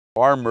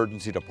Our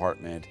emergency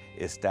department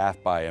is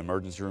staffed by an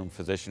emergency room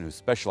physician who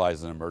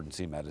specializes in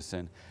emergency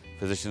medicine,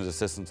 physician's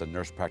assistants, and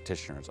nurse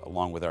practitioners,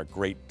 along with our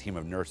great team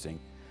of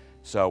nursing.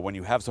 So when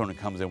you have someone who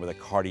comes in with a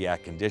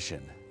cardiac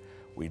condition,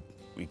 we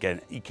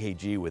get an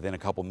EKG within a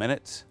couple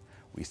minutes.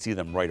 We see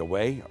them right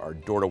away. Our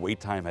door-to-wait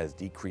time has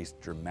decreased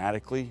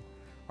dramatically.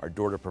 Our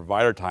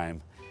door-to-provider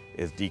time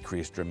is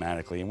decreased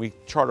dramatically, and we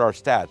chart our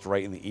stats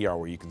right in the ER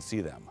where you can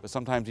see them. But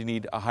sometimes you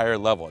need a higher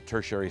level, a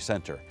tertiary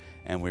center,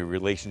 and we have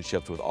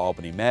relationships with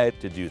Albany Med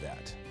to do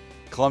that.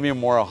 Columbia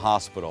Memorial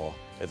Hospital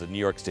is a New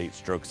York State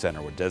stroke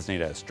center. We're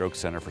designated as a stroke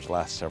center for the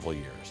last several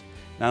years.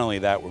 Not only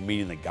that, we're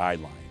meeting the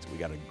guidelines. We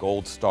got a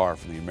gold star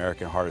from the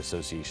American Heart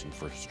Association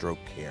for stroke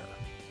care.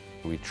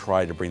 We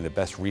try to bring the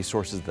best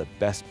resources, the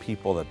best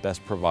people, the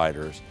best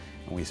providers,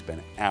 and we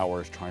spend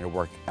hours trying to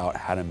work out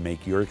how to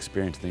make your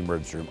experience in the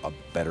emergency room a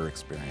better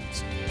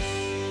experience.